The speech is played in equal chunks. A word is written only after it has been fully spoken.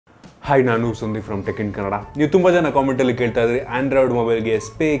Hi, ನಾನು Sandeep from tech in Kannada. ನೀವು ತುಂಬ ಜನ ಕಾಮೆಂಟಲ್ಲಿ ಕೇಳ್ತಾ ಇದ್ರಿ ಆಂಡ್ರಾಯ್ಡ್ ಮೊಬೈಲ್ಗೆ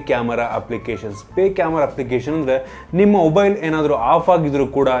ಸ್ಪೇ ಕ್ಯಾಮರಾ ಅಪ್ಲಿಕೇಶನ್ ಅಂದರೆ ನಿಮ್ಮ ಮೊಬೈಲ್ ಏನಾದರೂ ಆಫ್ ಆಗಿದ್ರೂ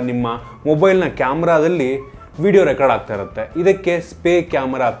ಕೂಡ ನಿಮ್ಮ ಮೊಬೈಲ್ನ ಕ್ಯಾಮ್ರಾದಲ್ಲಿ ವಿಡಿಯೋ ರೆಕಾರ್ಡ್ ಆಗ್ತಾ ಇರುತ್ತೆ. ಇದಕ್ಕೆ ಸ್ಪೇ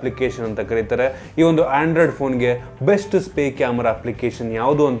ಕ್ಯಾಮರಾ ಅಪ್ಲಿಕೇಶನ್ ಅಂತ ಕರೀತಾರೆ. ಈ ಒಂದು ಆಂಡ್ರಾಯ್ಡ್ ಫೋನ್ಗೆ ಬೆಸ್ಟ್ ಸ್ಪೇ ಕ್ಯಾಮರಾ ಅಪ್ಲಿಕೇಶನ್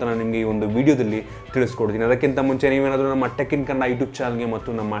ಯಾವುದು ಅಂತ ನಾನು ನಿಮಗೆ ಈ ಒಂದು ವಿಡಿಯೋದಲ್ಲಿ ತಿಳಿಸ್ಕೊಡ್ತೀನಿ. ಅದಕ್ಕಿಂತ ಮುಂಚೆ ನೀವೇನಾದರೂ ನಮ್ಮ ಟೆಕ್ ಇನ್ ಕನ್ನಡ ಯೂಟ್ಯೂಬ್ ಚಾನಲ್ಗೆ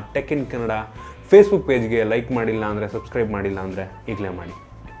ಮತ್ತು ನಮ್ಮ tech in Kannada Facebook ಪೇಜ್ಗೆ like ಮಾಡಿಲ್ಲ ಅಂದರೆ, ಸಬ್ಸ್ಕ್ರೈಬ್ ಮಾಡಿಲ್ಲ ಅಂದರೆ ಈಗಲೇ ಮಾಡಿ.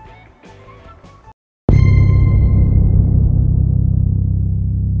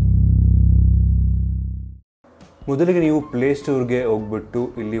 ಮೊದಲಿಗೆ ನೀವು ಪ್ಲೇಸ್ಟೋರ್ಗೆ ಹೋಗ್ಬಿಟ್ಟು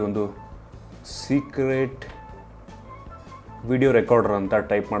ಇಲ್ಲಿ ಒಂದು ಸೀಕ್ರೆಟ್ ವಿಡಿಯೋ ರೆಕಾರ್ಡರ್ ಅಂತ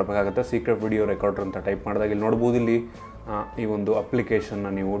ಟೈಪ್ ಮಾಡಬೇಕಾಗುತ್ತೆ. ಸೀಕ್ರೆಟ್ ವಿಡಿಯೋ ರೆಕಾರ್ಡರ್ ಅಂತ ಟೈಪ್ ಮಾಡಿದಾಗ ಇಲ್ಲಿ ನೋಡ್ಬೋದು, ಇಲ್ಲಿ ಈ ಒಂದು ಅಪ್ಲಿಕೇಶನ್ನ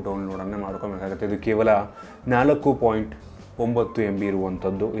ನೀವು ಡೌನ್ಲೋಡನ್ನು ಮಾಡ್ಕೊಬೇಕಾಗುತ್ತೆ. ಇದು ಕೇವಲ 4.9 MB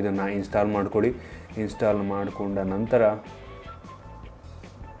ಇರುವಂಥದ್ದು. ಇದನ್ನು ಇನ್ಸ್ಟಾಲ್ ಮಾಡ್ಕೊಳ್ಳಿ. ಇನ್ಸ್ಟಾಲ್ ಮಾಡಿಕೊಂಡ ನಂತರ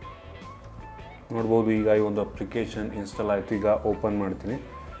ನೋಡ್ಬೋದು, ಈಗ ಈ ಒಂದು ಅಪ್ಲಿಕೇಶನ್ ಇನ್ಸ್ಟಾಲ್ ಆಯಿತು. ಈಗ ಓಪನ್ ಮಾಡ್ತೀನಿ.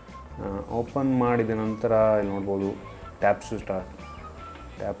 ಓಪನ್ ಮಾಡಿದ ನಂತರ ಇಲ್ಲಿ ನೋಡ್ಬೋದು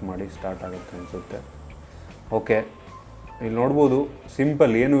ಟ್ಯಾಪ್ ಮಾಡಿ ಸ್ಟಾರ್ಟ್ ಆಗುತ್ತೆ ಅನಿಸುತ್ತೆ. ಓಕೆ, ಇಲ್ಲಿ ನೋಡ್ಬೋದು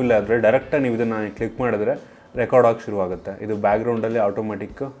ಸಿಂಪಲ್, ಏನೂ ಇಲ್ಲ. ಆದರೆ ಡೈರೆಕ್ಟಾಗಿ ನೀವು ಇದನ್ನು ಕ್ಲಿಕ್ ಮಾಡಿದ್ರೆ ರೆಕಾರ್ಡ್ ಆಗಿ ಶುರುವಾಗುತ್ತೆ. ಇದು ಬ್ಯಾಕ್ಗ್ರೌಂಡಲ್ಲಿ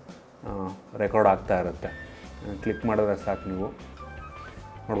ಆಟೋಮೆಟಿಕ್ ರೆಕಾರ್ಡ್ ಆಗ್ತಾ ಇರುತ್ತೆ. ಕ್ಲಿಕ್ ಮಾಡಿದ್ರೆ ಸಾಕು, ನೀವು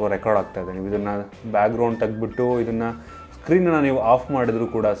ನೋಡ್ಬೋದು ರೆಕಾರ್ಡ್ ಆಗ್ತಾಯಿದೆ. ನೀವು ಇದನ್ನು ಬ್ಯಾಕ್ಗ್ರೌಂಡ್ ತೆಗೆದ್ಬಿಟ್ಟು ಇದನ್ನು ಸ್ಕ್ರೀನನ್ನು ನೀವು ಆಫ್ ಮಾಡಿದರೂ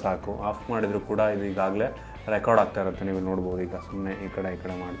ಕೂಡ ಸಾಕು. ಆಫ್ ಮಾಡಿದರೂ ಕೂಡ ಇದು ಈಗಾಗಲೇ ರೆಕಾರ್ಡ್ ಆಗ್ತಾ ಇರುತ್ತೆ. ನೀವು ನೋಡ್ಬೋದು. ಈಗ ಸುಮ್ಮನೆ ಈ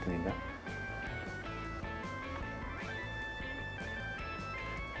ಕಡೆ ಮಾಡ್ತೀನಿ. ಈಗ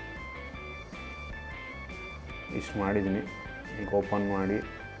ಇಷ್ಟು ಮಾಡಿದ್ದೀನಿ. ಈಗ ಓಪನ್ ಮಾಡಿ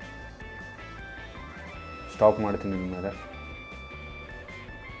ಸ್ಟಾಪ್ ಮಾಡ್ತೀನಿ ಮೇಲೆ.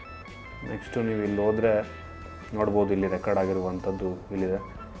 ನೆಕ್ಸ್ಟು ನೀವು ಇಲ್ಲಿ ಹೋದರೆ ನೋಡ್ಬೋದು, ಇಲ್ಲಿ ರೆಕಾರ್ಡ್ ಆಗಿರುವಂಥದ್ದು ಇಲ್ಲಿದೆ.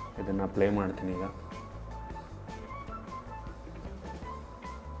 ಇದನ್ನು ಪ್ಲೇ ಮಾಡ್ತೀನಿ. ಈಗ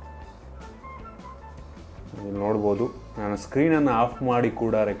ಇಲ್ಲಿ ನೋಡ್ಬೋದು, ನಾನು ಸ್ಕ್ರೀನನ್ನು ಆಫ್ ಮಾಡಿ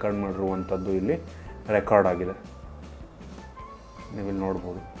ಕೂಡ ರೆಕಾರ್ಡ್ ಮಾಡಿರುವಂಥದ್ದು ಇಲ್ಲಿ ರೆಕಾರ್ಡ್ ಆಗಿದೆ. ನೀವಿಲ್ಲಿ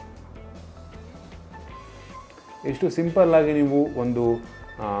ನೋಡ್ಬೋದು. ಎಷ್ಟು ಸಿಂಪಲ್ಲಾಗಿ ನೀವು ಒಂದು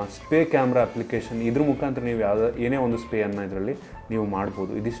ಸ್ಪೇ ಕ್ಯಾಮ್ರಾ ಅಪ್ಲಿಕೇಶನ್ ಇದ್ರ ಮುಖಾಂತರ ನೀವು ಏನೇ ಒಂದು ಸ್ಪೇಯನ್ನು ಇದರಲ್ಲಿ ನೀವು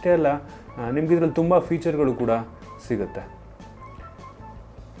ಮಾಡ್ಬೋದು. ಇದಿಷ್ಟೇ ಅಲ್ಲ, ನಿಮ್ಗೆ ಇದರಲ್ಲಿ ತುಂಬ ಫೀಚರ್ಗಳು ಕೂಡ ಸಿಗುತ್ತೆ.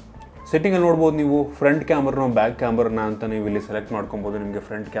 ಸೆಟ್ಟಿಂಗಲ್ಲಿ ನೋಡ್ಬೋದು, ನೀವು ಫ್ರಂಟ್ ಕ್ಯಾಮ್ರನ ಬ್ಯಾಕ್ ಕ್ಯಾಮ್ರನ ಅಂತ ನೀವು ಇಲ್ಲಿ ಸೆಲೆಕ್ಟ್ ಮಾಡ್ಕೊಬೋದು. ನಿಮಗೆ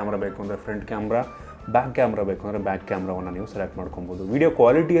ಫ್ರಂಟ್ ಕ್ಯಾಮ್ರಾ ಬೇಕು ಅಂದರೆ ಫ್ರಂಟ್ ಕ್ಯಾಮ್ರಾ, ಬ್ಯಾಕ್ ಕ್ಯಾಮ್ರಾ ಬೇಕು ಅಂದರೆ ಬ್ಯಾಕ್ ಕ್ಯಾಮ್ರಾವನ್ನು ನೀವು ಸೆಲೆಕ್ಟ್ ಮಾಡ್ಕೊಬೋದು. ವಿಡಿಯೋ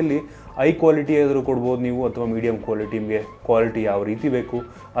ಕ್ವಾಲಿಟಿಯಲ್ಲಿ ಹೈ ಕ್ವಾಲಿಟಿ ಆದರೂ ಕೊಡ್ಬೋದು ನೀವು, ಅಥವಾ ಮೀಡಿಯಮ್ ಕ್ವಾಲಿಟಿ ಯಾವ ರೀತಿ ಬೇಕು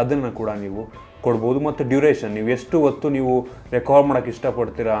ಅದನ್ನು ಕೂಡ ನೀವು ಕೊಡ್ಬೋದು. ಮತ್ತು ಡ್ಯೂರೇಷನ್, ನೀವು ಎಷ್ಟು ಹೊತ್ತು ನೀವು ರೆಕಾರ್ಡ್ ಮಾಡೋಕ್ಕೆ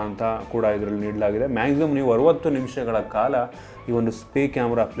ಇಷ್ಟಪಡ್ತೀರಾ ಅಂತ ಕೂಡ ಇದರಲ್ಲಿ ನೀಡಲಾಗಿದೆ. ಮ್ಯಾಕ್ಸಿಮಮ್ ನೀವು 60 ನಿಮಿಷಗಳ ಕಾಲ ಈ ಒಂದು ಸ್ಪೇ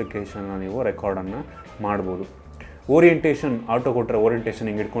ಕ್ಯಾಮ್ರಾ ಅಪ್ಲಿಕೇಶನ್ನ ನೀವು ರೆಕಾರ್ಡನ್ನು ಮಾಡ್ಬೋದು. ಓರಿಯೆಂಟೇಷನ್ ಆಟೋ ಕೊಟ್ಟರೆ, ಓರಿಯೆಂಟೇಷನ್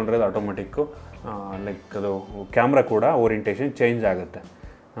ಹಿಂಗೆ ಇಟ್ಕೊಂಡ್ರೆ ಅದು ಆಟೋಮೆಟಿಕ್ಕು ಲೈಕ್ ಅದು ಕ್ಯಾಮ್ರಾ ಕೂಡ ಓರಿಯೆಂಟೇಷನ್ ಚೇಂಜ್ ಆಗುತ್ತೆ.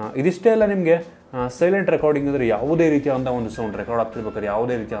 ಇದಿಷ್ಟೇ ಅಲ್ಲ, ನಿಮಗೆ ಸೈಲೆಂಟ್ ರೆಕಾರ್ಡಿಂಗ್ ಅಂದರೆ ಯಾವುದೇ ರೀತಿಯಾದಂಥ ಒಂದು ಸೌಂಡ್ ರೆಕಾರ್ಡ್ ಆಗ್ತಿರ್ಬೇಕಾದ್ರೆ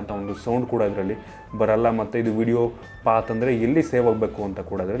ಯಾವುದೇ ರೀತಿಯಾದಂಥ ಒಂದು ಸೌಂಡ್ ಕೂಡ ಇದರಲ್ಲಿ ಬರಲ್ಲ. ಮತ್ತು ಇದು ವಿಡಿಯೋ ಪಾತ್ ಅಂದರೆ ಎಲ್ಲಿ ಸೇವ್ ಆಗಬೇಕು ಅಂತ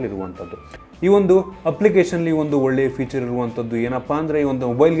ಕೂಡ ಇದರಲ್ಲಿ ಇರುವಂಥದ್ದು. ಈ ಒಂದು ಅಪ್ಲಿಕೇಶನ್ಲಿ ಒಂದು ಒಳ್ಳೆಯ ಫೀಚರ್ ಇರುವಂಥದ್ದು ಏನಪ್ಪ ಅಂದರೆ, ಈ ಒಂದು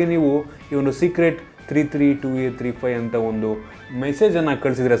ಮೊಬೈಲ್ಗೆ ನೀವು ಈ ಒಂದು ಸೀಕ್ರೆಟ್ 332A35 ಅಂತ ಒಂದು ಮೆಸೇಜನ್ನು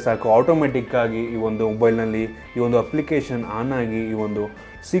ಕಳಿಸಿದರೆ ಸಾಕು, ಆಟೋಮೆಟಿಕ್ಕಾಗಿ ಈ ಒಂದು ಮೊಬೈಲ್ನಲ್ಲಿ ಈ ಒಂದು ಅಪ್ಲಿಕೇಶನ್ ಆನ್ ಆಗಿ ಈ ಒಂದು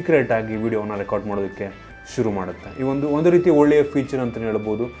ಸೀಕ್ರೆಟಾಗಿ ವಿಡಿಯೋನ ರೆಕಾರ್ಡ್ ಮಾಡೋದಕ್ಕೆ ಶುರು ಮಾಡುತ್ತೆ. ಈ ಒಂದು ರೀತಿ ಒಳ್ಳೆಯ ಫೀಚರ್ ಅಂತಲೇ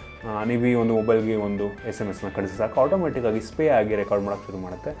ಹೇಳ್ಬೋದು. ನೀವು ಈ ಒಂದು ಮೊಬೈಲ್ಗೆ ಒಂದು SMS ಕಳಿಸಿ ಸಾಕು, ಆಟೋಮೆಟಿಕ್ಕಾಗಿ ಸ್ಪೇ ಆಗಿ ರೆಕಾರ್ಡ್ ಮಾಡೋಕ್ಕೆ ಶುರು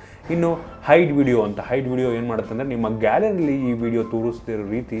ಮಾಡುತ್ತೆ. ಇನ್ನು ಹೈಡ್ ವಿಡಿಯೋ ಏನು ಮಾಡುತ್ತೆ ಅಂದರೆ, ನಿಮ್ಮ ಗ್ಯಾಲರಿಲಿ ಈ ವಿಡಿಯೋ ತೋರಿಸ್ತಿರೋ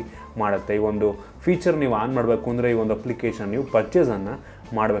ರೀತಿ ಮಾಡುತ್ತೆ. ಈ ಒಂದು ಫೀಚರ್ ನೀವು ಆನ್ ಮಾಡಬೇಕು ಅಂದರೆ ಈ ಒಂದು ಅಪ್ಲಿಕೇಶನ್ ನೀವು ಪರ್ಚೇಸನ್ನು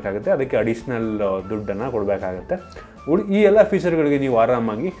ಮಾಡಬೇಕಾಗುತ್ತೆ. ಅದಕ್ಕೆ ಅಡಿಷ್ನಲ್ ದುಡ್ಡನ್ನು ಕೊಡಬೇಕಾಗತ್ತೆ. ಈ ಎಲ್ಲ ಫೀಚರ್ಗಳಿಗೆ ನೀವು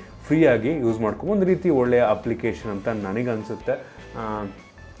ಆರಾಮಾಗಿ ಫ್ರೀಯಾಗಿ ಯೂಸ್ ಮಾಡ್ಕೊಂಡು ಒಂದು ರೀತಿ ಒಳ್ಳೆಯ ಅಪ್ಲಿಕೇಶನ್ ಅಂತ ನನಗನ್ಸುತ್ತೆ.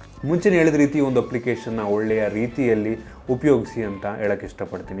 ಮುಂಚೆನೇ ಹೇಳಿದ ರೀತಿ ಒಂದು ಅಪ್ಲಿಕೇಶನ್ನ ಒಳ್ಳೆಯ ರೀತಿಯಲ್ಲಿ ಉಪಯೋಗಿಸಿ ಅಂತ ಹೇಳೋಕ್ಕೆ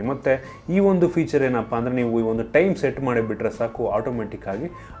ಇಷ್ಟಪಡ್ತೀನಿ. ಮತ್ತು ಈ ಒಂದು ಫೀಚರ್ ಏನಪ್ಪ ಅಂದರೆ, ನೀವು ಈ ಒಂದು ಟೈಮ್ ಸೆಟ್ ಮಾಡಿಬಿಟ್ರೆ ಸಾಕು, ಆಟೋಮೆಟಿಕ್ಕಾಗಿ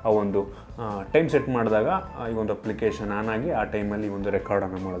ಆ ಒಂದು ಟೈಮ್ ಸೆಟ್ ಮಾಡಿದಾಗ ಈ ಒಂದು ಅಪ್ಲಿಕೇಶನ್ ಆನ್ ಆಗಿ ಆ ಟೈಮಲ್ಲಿ ಈ ಒಂದು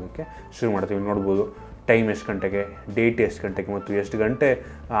ರೆಕಾರ್ಡನ್ನು ಮಾಡೋದಕ್ಕೆ ಶುರು ಮಾಡ್ತೀವಿ. ನೋಡ್ಬೋದು ಟೈಮ್ ಎಷ್ಟು ಗಂಟೆಗೆ, ಡೇಟ್ ಎಷ್ಟು ಗಂಟೆಗೆ, ಮತ್ತು ಎಷ್ಟು ಗಂಟೆ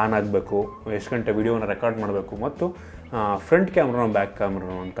ಆನ್ ಆಗಬೇಕು, ಎಷ್ಟು ಗಂಟೆ ವಿಡಿಯೋನ ರೆಕಾರ್ಡ್ ಮಾಡಬೇಕು, ಮತ್ತು ಫ್ರಂಟ್ ಕ್ಯಾಮ್ರಾನ ಬ್ಯಾಕ್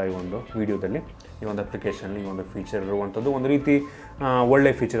ಕ್ಯಾಮ್ರಾನ ಅಂತ ಈ ಒಂದು ವಿಡಿಯೋದಲ್ಲಿ ಈ ಒಂದು ಅಪ್ಲಿಕೇಶನ್ಲಿ ಈ ಒಂದು ಫೀಚರ್ ಇರುವಂಥದ್ದು ಒಂದು ರೀತಿ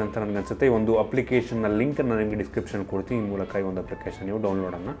ಒಳ್ಳೆಯ ಫೀಚರ್ ಅಂತ ನನಗನ್ಸುತ್ತೆ. ಈ ಒಂದು ಅಪ್ಲಿಕೇಶನ್ನ ಲಿಂಕನ್ನು ನಿಮಗೆ ಡಿಸ್ಕ್ರಿಪ್ಷನ್ ಕೊಡ್ತೀನಿ. ಈ ಮೂಲಕ ಈ ಒಂದು ಅಪ್ಲಿಕೇಶನ್ ನೀವು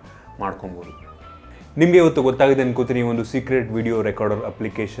ಡೌನ್ಲೋಡನ್ನು ಮಾಡ್ಕೊಬೋದು. ನಿಮಗೆ ಇವತ್ತು ಗೊತ್ತಾಗಿದೆ ಅನ್ಕೋತೀನಿ, ಈ ಒಂದು ಸೀಕ್ರೆಟ್ ವಿಡಿಯೋ ರೆಕಾರ್ಡರ್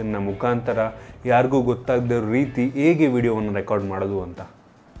ಅಪ್ಲಿಕೇಶನ್ನ ಮುಖಾಂತರ ಯಾರಿಗೂ ಗೊತ್ತಾಗದ ರೀತಿ ಹೇಗೆ ವಿಡಿಯೋವನ್ನು ರೆಕಾರ್ಡ್ ಮಾಡೋದು ಅಂತ.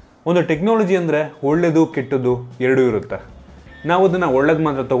 ಒಂದು ಟೆಕ್ನಾಲಜಿ ಅಂದರೆ ಒಳ್ಳೆಯದು ಕೆಟ್ಟದ್ದು ಎರಡೂ ಇರುತ್ತೆ. ನಾವು ಅದನ್ನು ಒಳ್ಳೇದು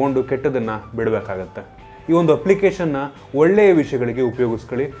ಮಾತ್ರ ತೊಗೊಂಡು ಕೆಟ್ಟದನ್ನು ಬಿಡಬೇಕಾಗತ್ತೆ. ಈ ಒಂದು ಅಪ್ಲಿಕೇಶನ್ನ ಒಳ್ಳೆಯ ವಿಷಯಗಳಿಗೆ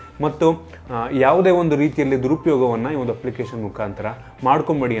ಉಪಯೋಗಿಸ್ಕೊಳ್ಳಿ ಮತ್ತು ಯಾವುದೇ ಒಂದು ರೀತಿಯಲ್ಲಿ ದುರುಪಯೋಗವನ್ನು ಈ ಒಂದು ಅಪ್ಲಿಕೇಶನ್ ಮುಖಾಂತರ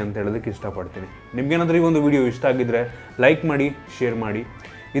ಮಾಡ್ಕೊಂಬೇಡಿ ಅಂತ ಹೇಳೋದಕ್ಕೆ ಇಷ್ಟಪಡ್ತೀನಿ. ನಿಮಗೇನಾದರೂ ಈ ಒಂದು ವಿಡಿಯೋ ಇಷ್ಟ ಆಗಿದ್ದರೆ ಲೈಕ್ ಮಾಡಿ, ಶೇರ್ ಮಾಡಿ.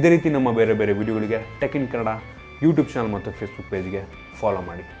 ಇದೇ ರೀತಿ ನಮ್ಮ ಬೇರೆ ಬೇರೆ ವಿಡಿಯೋಗಳಿಗೆ tech in Kannada YouTube channel ಮತ್ತು ಫೇಸ್ಬುಕ್ ಪೇಜ್ಗೆ ಫಾಲೋ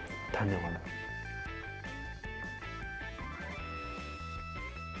ಮಾಡಿ. ಧನ್ಯವಾದ.